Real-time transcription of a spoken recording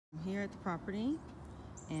I'm here at the property,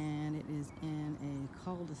 and it is in a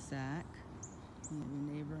cul-de-sac. You have your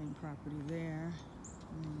neighboring property there,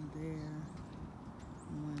 one there,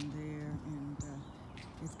 one there, and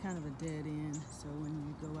it's kind of a dead end. So when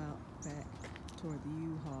you go out back toward the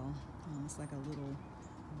U-Haul, it's like a little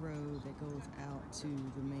road that goes out to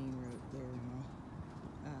the main road there. And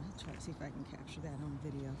I'll try to see if I can capture that on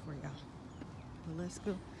video for y'all. But let's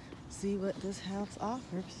go see what this house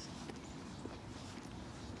offers.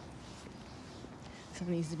 So it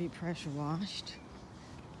needs to be pressure washed.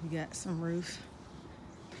 You got some roof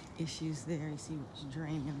issues there. You see what's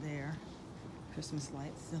draining there. Christmas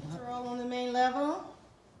lights still up. They're all on the main level.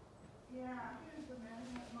 Yeah, here's the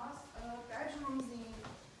bedrooms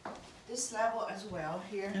in this level as well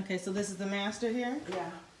here. Okay, so this is the master here? Yeah.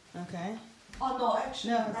 Okay. Oh no,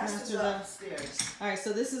 actually, No, the master's upstairs. All right,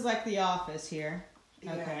 so this is like the office here.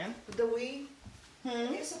 Yeah. Okay. But the way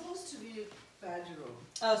Hmm? it's supposed to be a bedroom.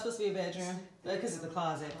 Oh, it's supposed to be a bedroom because of the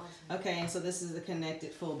closet. Okay, and so this is the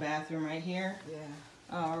connected full bathroom right here. Yeah.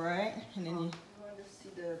 All right, and then you. You want to see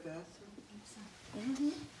the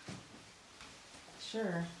bathroom?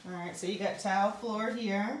 Sure. All right, so you got tile floor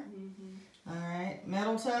here. All right,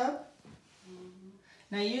 metal tub.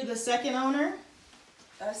 Now you the second owner?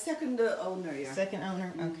 Second owner, yeah. Second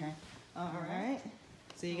owner. Okay. All right.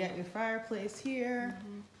 So you got your fireplace here.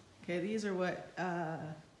 Okay, these are what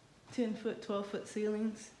 10-foot, 12-foot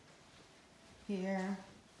ceilings here.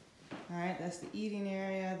 All right, that's the eating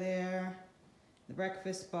area there, the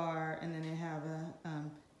breakfast bar, and then they have a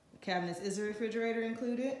cabinets. Is the refrigerator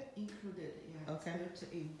included? Included, yeah. Okay. It's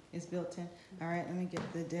built in. It's built in. All right, let me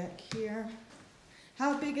get the deck here.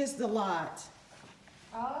 How big is the lot?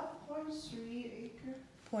 0.3 acre.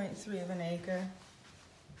 0.3 of an acre.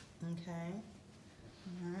 Okay.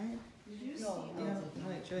 All right. Did you No, see that?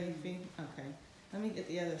 like 30 feet. Okay. Let me get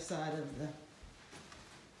the other side of the.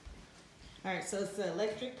 All right, so it's the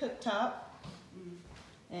electric cooktop,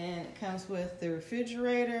 and it comes with the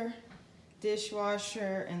refrigerator,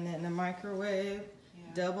 dishwasher, and then the microwave,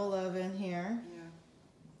 double oven here.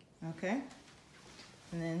 Yeah. Okay.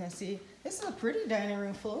 And then let's see. This is a pretty dining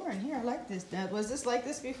room floor in here. I like this. Now, was this like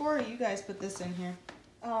this before, or you guys put this in here?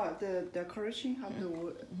 The decoration of the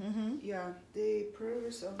wood. Yeah, the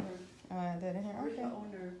previous owner. That in here. Okay.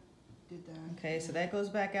 Owner did that. Okay, so that goes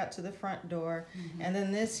back out to the front door. And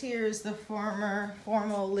then this here is the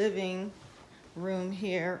formal living room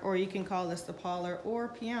here, or you can call this the parlor or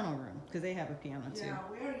piano room, because they have a piano too. Yeah,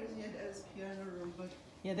 we are using it as piano room, but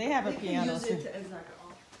Yeah, they have a we piano can use too. it as like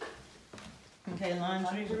Okay,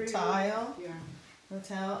 laundry room. tile. Yeah. The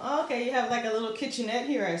tile. Oh, okay, you have like a little kitchenette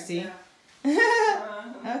here, I see.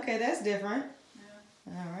 Yeah. Okay, that's different.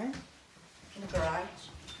 Yeah. All right. In the garage.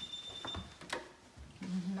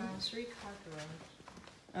 3-car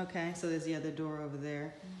garage. Okay, so there's the other door over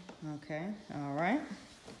there. Okay, all right.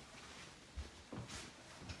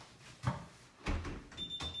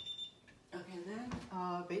 Okay, then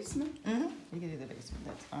basement. You can do the basement,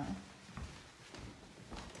 that's fine.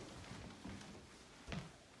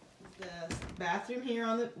 The bathroom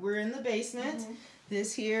here we're in the basement.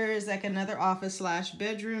 This here is like another office /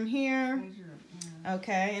 bedroom here.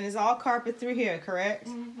 Okay, and it's all carpet through here, correct?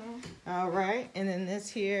 All right, and then this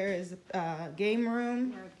here is game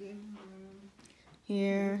room Yeah, game room.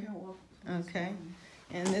 here. You can walk Okay,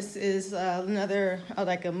 and this is another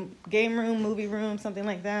like a game room, movie room, something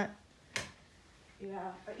like that.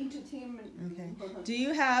 Yeah, entertainment. Okay. Do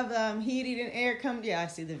you have heating and air come? Yeah, I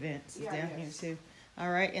see the vents down here too.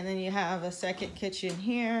 All right, and then you have a second kitchen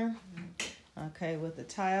here. Okay, with the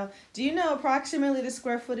tile. Do you know approximately the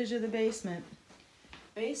square footage of the basement?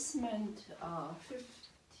 Basement,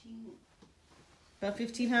 15. About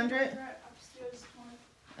 1,500. Upstairs,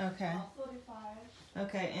 20. Okay. 45.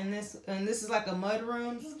 Okay, and this is like a mud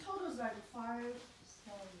room. The total is like 5.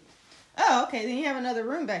 Oh, okay. Then you have another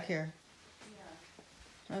room back here.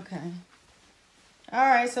 Yeah. Okay. All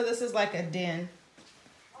right. So this is like a den.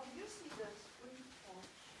 Oh, you see the screen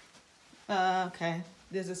porch. Okay.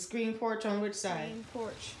 There's a screen porch on which side? Screen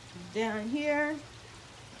porch. Down here.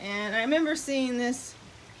 And I remember seeing this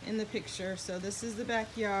in the picture. So this is the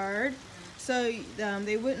backyard. So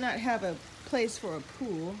they would not have a place for a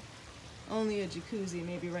pool, only a jacuzzi,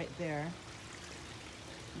 maybe right there.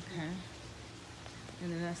 Okay.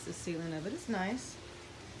 And then that's the ceiling of it. It's nice.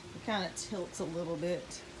 It kind of tilts a little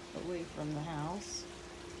bit away from the house.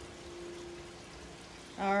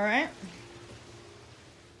 All right.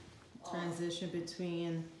 Transition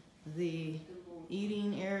between the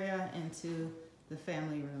eating area and to the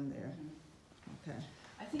family room there. Okay.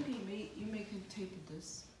 I think you may can take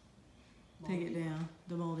this. Take it down,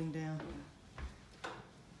 the molding down.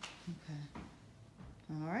 Okay.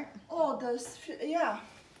 All right. Oh, yeah.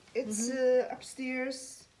 It's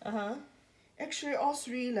upstairs. Actually, all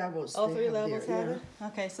 3 levels. All they 3 have levels there, have it?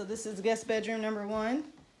 Okay, so this is guest bedroom number 1.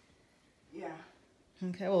 Yeah.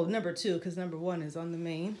 Okay, well, number 2, because number 1 is on the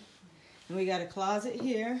main. And we got a closet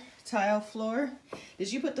here, tile floor.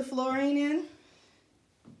 Did you put the flooring in?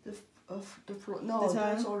 The floor. No, the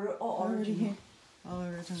tile? that's all original. All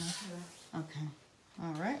original. Yeah. Okay.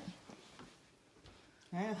 All right.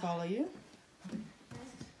 All right, I'll follow you.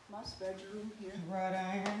 Master bedroom here. Wrought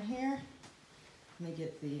iron here. Let me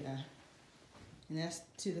get the, and that's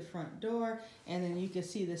to the front door. And then you can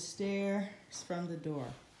see the stairs from the door.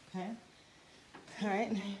 Okay. All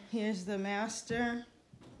right, here's the master.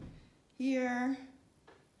 Here.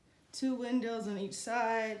 2 windows on each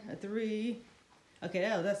side, a 3.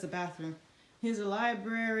 Okay, oh, that's the bathroom. Here's a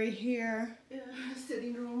library here. Yeah,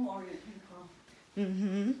 sitting room or you can call.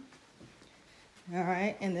 All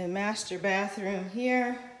right, and then master bathroom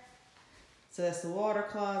here. So that's the water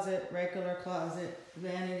closet, regular closet,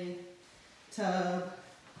 vanity, tub.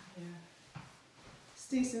 Yeah. It's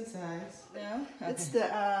decent size. No? Okay. It's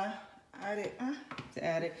the attic. The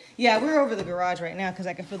attic. Yeah, we're over the garage right now because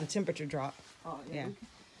I can feel the temperature drop. Oh, Yeah.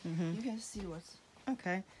 You can see what's.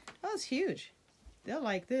 Okay. Oh, it's huge. They'll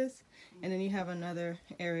like this. And then you have another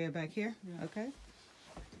area back here. Yeah. Okay.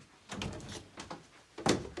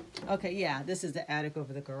 Okay, yeah, this is the attic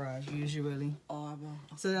over the garage usually. Oh, well.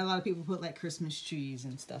 So a lot of people put like Christmas trees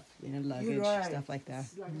and stuff, you know, luggage, right. stuff like that.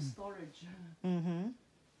 It's like storage. All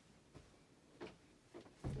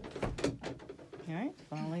right,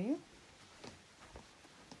 follow you.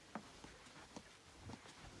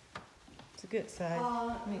 It's a good size.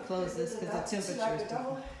 Let me close this because the temperature is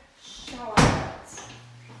different. Shower heads.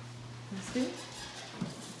 Let's see.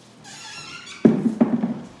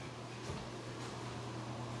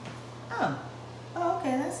 Oh,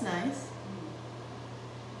 okay, that's nice.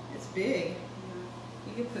 It's big.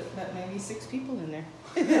 You could put about maybe 6 people in there.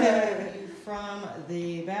 From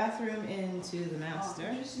the bathroom into the master.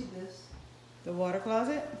 Did you see this? The water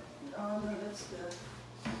closet? Oh, no, that's the.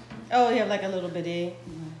 Oh, you have like a little bidet.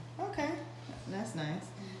 Okay, that's nice.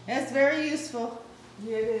 That's very useful.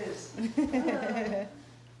 Yeah, it is.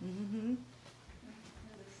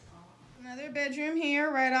 Another bedroom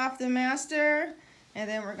here, right off the master. And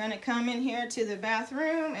then we're gonna come in here to the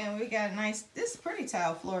bathroom, and we got a nice, this pretty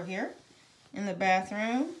tile floor here in the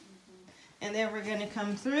bathroom. And then we're gonna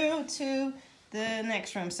come through to the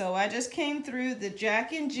next room. So I just came through the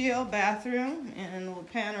Jack and Jill bathroom, and we'll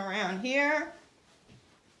pan around here,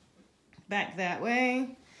 back that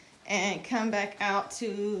way, and come back out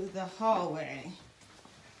to the hallway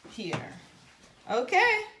here.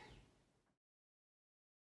 Okay.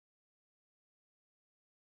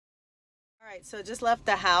 All right, so just left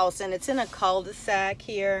the house, and it's in a cul-de-sac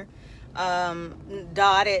here,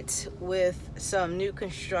 dotted with some new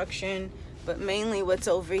construction, but mainly what's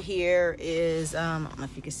over here is, I don't know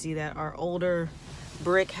if you can see that, our older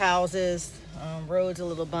brick houses. Road's a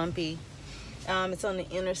little bumpy. It's on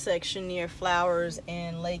the intersection near Flowers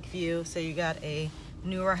and Lakeview, so you got a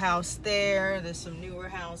newer house there. There's some newer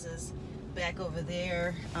houses back over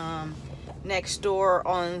there. Next door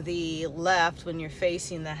on the left, when you're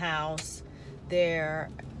facing the house, there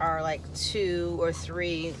are like 2 or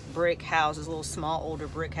 3 brick houses, little small older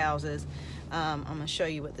brick houses. I'm gonna show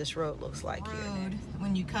you what this road looks like here.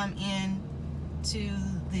 When you come in to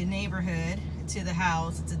the neighborhood, to the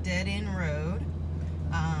house, it's a dead-end road.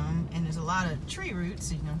 And there's a lot of tree roots,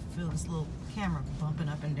 so you can feel this little camera bumping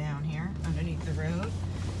up and down here underneath the road.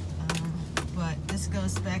 But this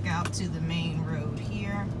goes back out to the main road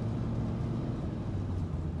here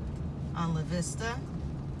on La Vista.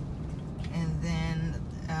 And then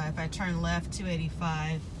if I turn left,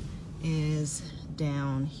 285 is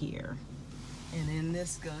down here. And then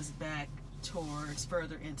this goes back towards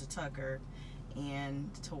further into Tucker and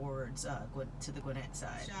towards to the Gwinnett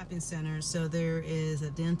side. Shopping center. So there is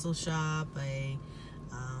a dental shop, a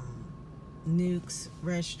Nuke's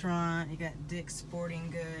restaurant. You got Dick's Sporting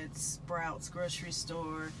Goods, Sprouts grocery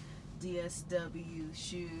store, DSW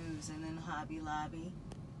shoes, and then Hobby Lobby.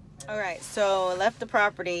 All right, so I left the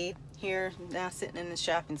property here, now sitting in the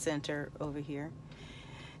shopping center over here.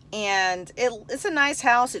 And it's a nice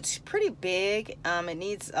house. It's pretty big. It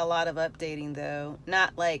needs a lot of updating though.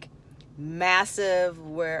 Not like massive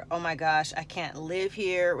where, oh my gosh, I can't live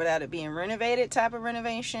here without it being renovated type of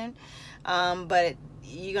renovation. But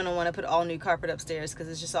you're gonna want to put all new carpet upstairs because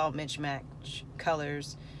it's just all mismatch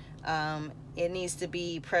colors. It needs to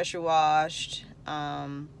be pressure washed.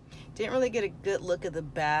 Didn't really get a good look at the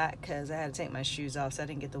back because I had to take my shoes off, so I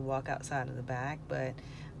didn't get to walk outside of the back. But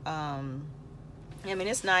I mean,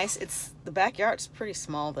 it's nice. The backyard's pretty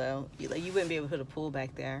small though. You wouldn't be able to put a pool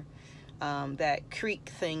back there. That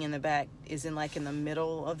creek thing in the back is in the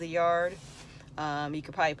middle of the yard. You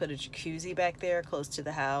could probably put a jacuzzi back there close to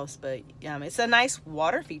the house, but it's a nice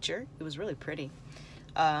water feature. It was really pretty.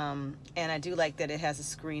 And I do like that it has a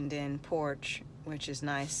screened in porch, which is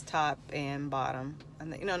nice, top and bottom.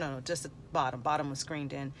 No, just the bottom. Bottom was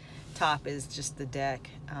screened in. Top is just the deck.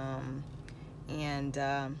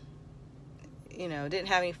 Didn't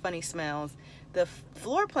have any funny smells. The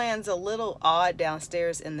floor plan's a little odd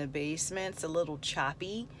downstairs in the basement. It's a little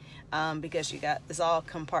choppy because it's all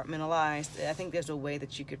compartmentalized. I think there's a way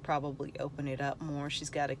that you could probably open it up more. She's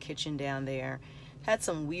got a kitchen down there. Had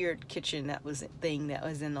some weird kitchen that was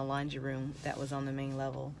in the laundry room that was on the main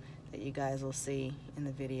level that you guys will see in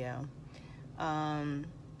the video.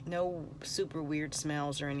 No super weird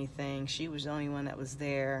smells or anything. She was the only one that was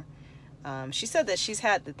there. She said that she's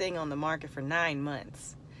had the thing on the market for 9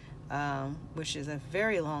 months, which is a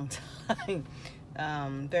very long time.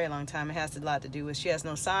 Very long time. It has a lot to do with she has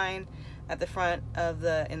no sign at the front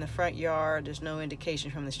in the front yard. There's no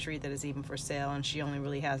indication from the street that it's even for sale, and she only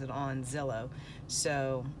really has it on Zillow.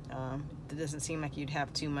 So it doesn't seem like you'd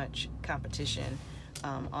have too much competition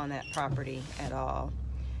on that property at all.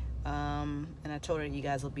 And I told her you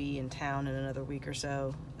guys will be in town in another week or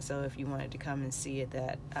so. So if you wanted to come and see it,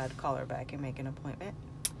 that I'd call her back and make an appointment.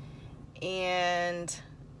 And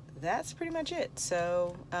that's pretty much it.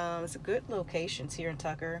 So it's a good location. It's here in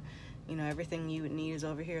Tucker. Everything you would need is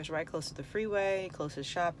over here. It's right close to the freeway, close to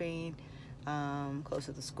shopping, close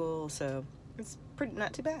to the school. So it's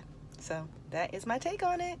not too bad. So that is my take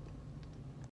on it.